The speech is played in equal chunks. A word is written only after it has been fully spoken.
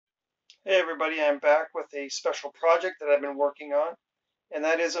Hey everybody, I'm back with a special project that I've been working on, and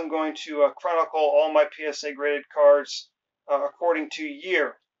that is I'm going to chronicle all my PSA graded cards according to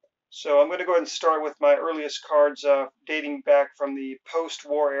year. So I'm going to go ahead and start with my earliest cards dating back from the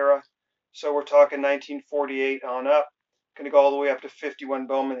post-war era. So we're talking 1948 on up. Going to go all the way up to 51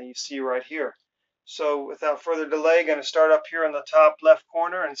 Bowman that you see right here. So without further delay, going to start up here in the top left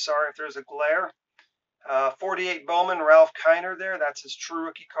corner, and sorry if there's a glare. 48 Bowman, Ralph Kiner there. That's his true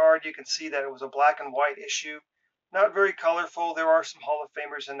rookie card. You can see that it was a black and white issue. Not very colorful. There are some Hall of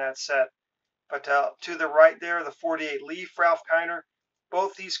Famers in that set. But to the right there, the 48 Leaf, Ralph Kiner.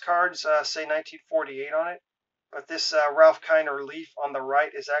 Both these cards say 1948 on it. But this Ralph Kiner Leaf on the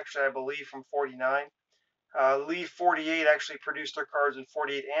right is actually, I believe, from 49. Leaf 48 actually produced their cards in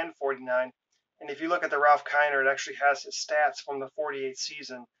 48 and 49. And if you look at the Ralph Kiner, it actually has his stats from the 48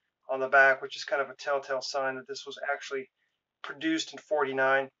 season on the back, which is kind of a telltale sign that this was actually produced in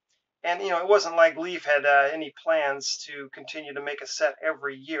 49. And, it wasn't like Leaf had any plans to continue to make a set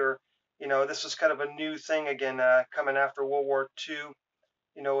every year. This was kind of a new thing again, coming after World War II,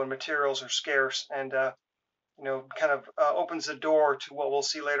 when materials are scarce. And, kind of opens the door to what we'll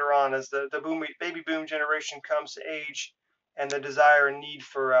see later on as the baby boom generation comes to age and the desire and need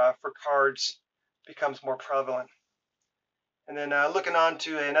for cards becomes more prevalent. And then looking on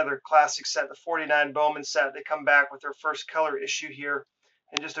to another classic set, the 49 Bowman set. They come back with their first color issue here.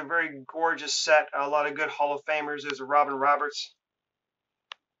 And just a very gorgeous set. A lot of good Hall of Famers. There's a Robin Roberts.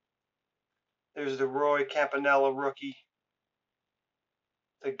 There's the Roy Campanella rookie.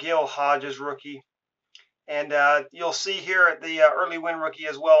 The Gil Hodges rookie. And you'll see here at the early win rookie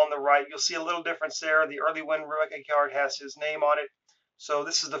as well on the right. You'll see a little difference there. The early win rookie card has his name on it. So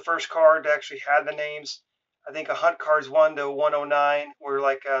this is the first card to actually have the names. I think a Hunt cards 1 to 109 were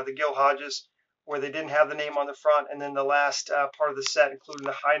like the Gil Hodges, where they didn't have the name on the front. And then the last part of the set, including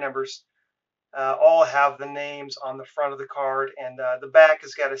the high numbers, all have the names on the front of the card. And the back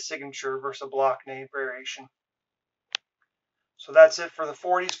has got a signature versus a block name variation. So that's it for the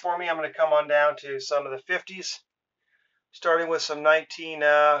 40s for me. I'm going to come on down to some of the 50s, starting with some let's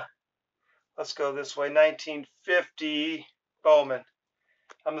go this way, 1950 Bowman.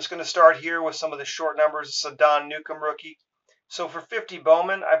 I'm just going to start here with some of the short numbers. It's a Don Newcomb rookie. So for 50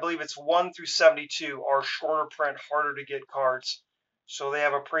 Bowman, I believe it's 1 through 72 are shorter print, harder to get cards. So they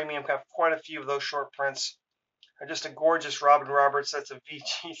have a premium, have quite a few of those short prints. Just a gorgeous Robin Roberts. That's a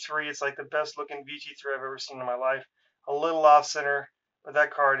VG3. It's like the best looking VG3 I've ever seen in my life. A little off center, but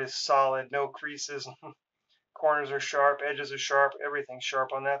that card is solid. No creases. Corners are sharp, edges are sharp, everything's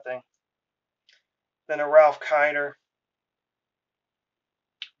sharp on that thing. Then a Ralph Kiner,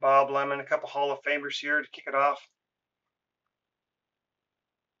 Bob Lemon, a couple Hall of Famers here to kick it off.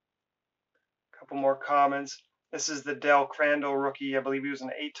 A couple more commons. This is the Del Crandall rookie. I believe he was an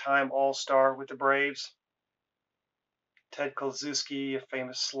 8-time All-Star with the Braves. Ted Kolszewski, a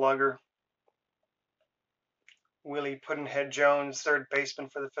famous slugger. Willie Puddinhead Jones, third baseman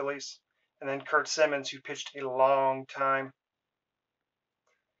for the Phillies. And then Curt Simmons, who pitched a long time.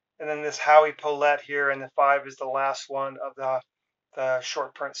 And then this Howie Pollette here, and the 5 is the last one of the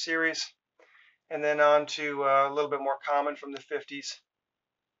short print series. And then on to a little bit more common from the 50s.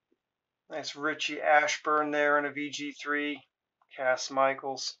 Nice Richie Ashburn there in a VG3. Cass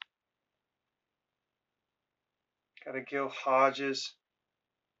Michaels. Got a Gil Hodges.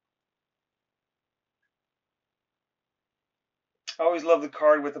 I always love the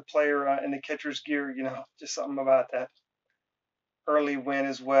card with the player in the catcher's gear, just something about that. Early win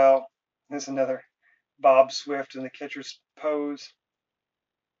as well. There's another Bob Swift in the catcher's pose.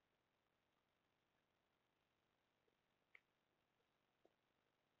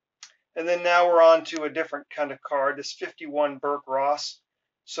 And then now we're on to a different kind of card, this 51 Burke Ross.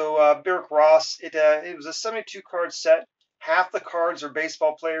 So Burke Ross, it was a 72 card set. Half the cards are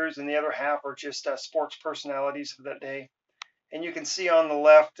baseball players and the other half are just sports personalities of that day. And you can see on the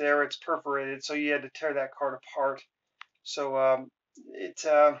left there, it's perforated, so you had to tear that card apart. So it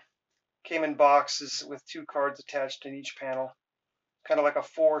came in boxes with 2 cards attached in each panel, kind of like a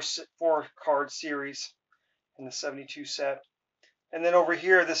four card series in the 72 set. And then over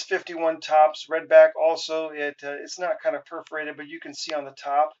here, this 51 Topps Redback also, it's not kind of perforated, but you can see on the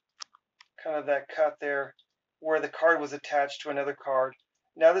top, kind of that cut there, where the card was attached to another card.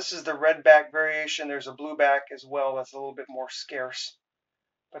 Now this is the redback variation. There's a blueback as well that's a little bit more scarce.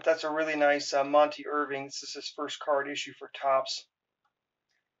 But that's a really nice Monty Irving. This is his first card issue for Topps.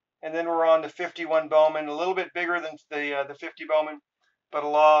 And then we're on to 51 Bowman, a little bit bigger than the 50 Bowman, but a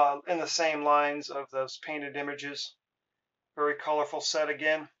lot in the same lines of those painted images. Very colorful set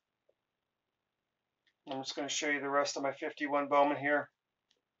again. I'm just going to show you the rest of my 51 Bowman here.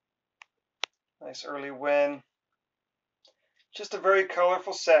 Nice early win. Just a very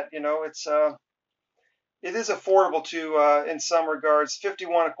colorful set. It is affordable too in some regards.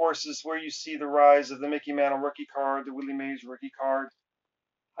 51, of course, is where you see the rise of the Mickey Mantle rookie card, the Willie Mays rookie card.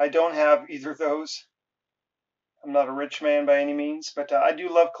 I don't have either of those. I'm not a rich man by any means, but I do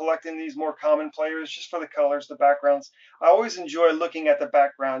love collecting these more common players just for the colors, the backgrounds. I always enjoy looking at the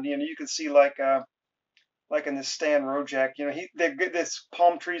background. You can see like in this Stan Rojak, they've got this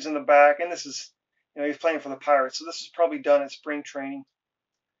palm trees in the back, and this is, he's playing for the Pirates, so this is probably done at spring training.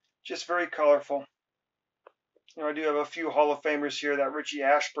 Just very colorful. I do have a few Hall of Famers here. That Richie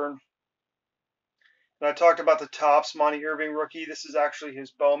Ashburn. And I talked about the Topps Monty Irving rookie. This is actually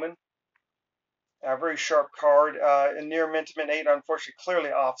his Bowman. A very sharp card. A near mint 8, unfortunately, clearly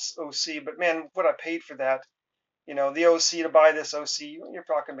off OC. But man, what I paid for that. The OC, to buy this OC, you're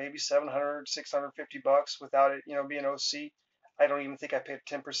talking maybe 700, 650 bucks without it, being OC. I don't even think I paid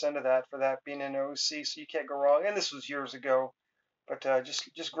 10% of that for that being an OC, so you can't go wrong. And this was years ago, but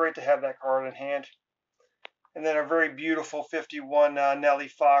just great to have that card in hand. And then a very beautiful 51 Nellie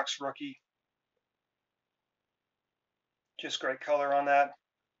Fox rookie. Just great color on that.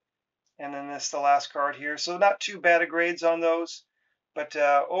 And then this the last card here. So not too bad of grades on those. But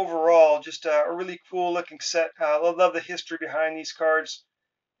overall, just a really cool looking set. I love the history behind these cards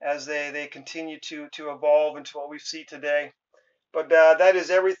as they continue to evolve into what we see today. But that is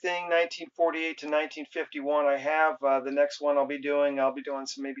everything 1948 to 1951 I have. The next one I'll be doing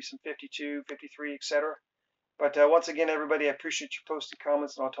maybe some 52, 53, etc. But once again, everybody, I appreciate your posting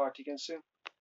comments, and I'll talk to you again soon.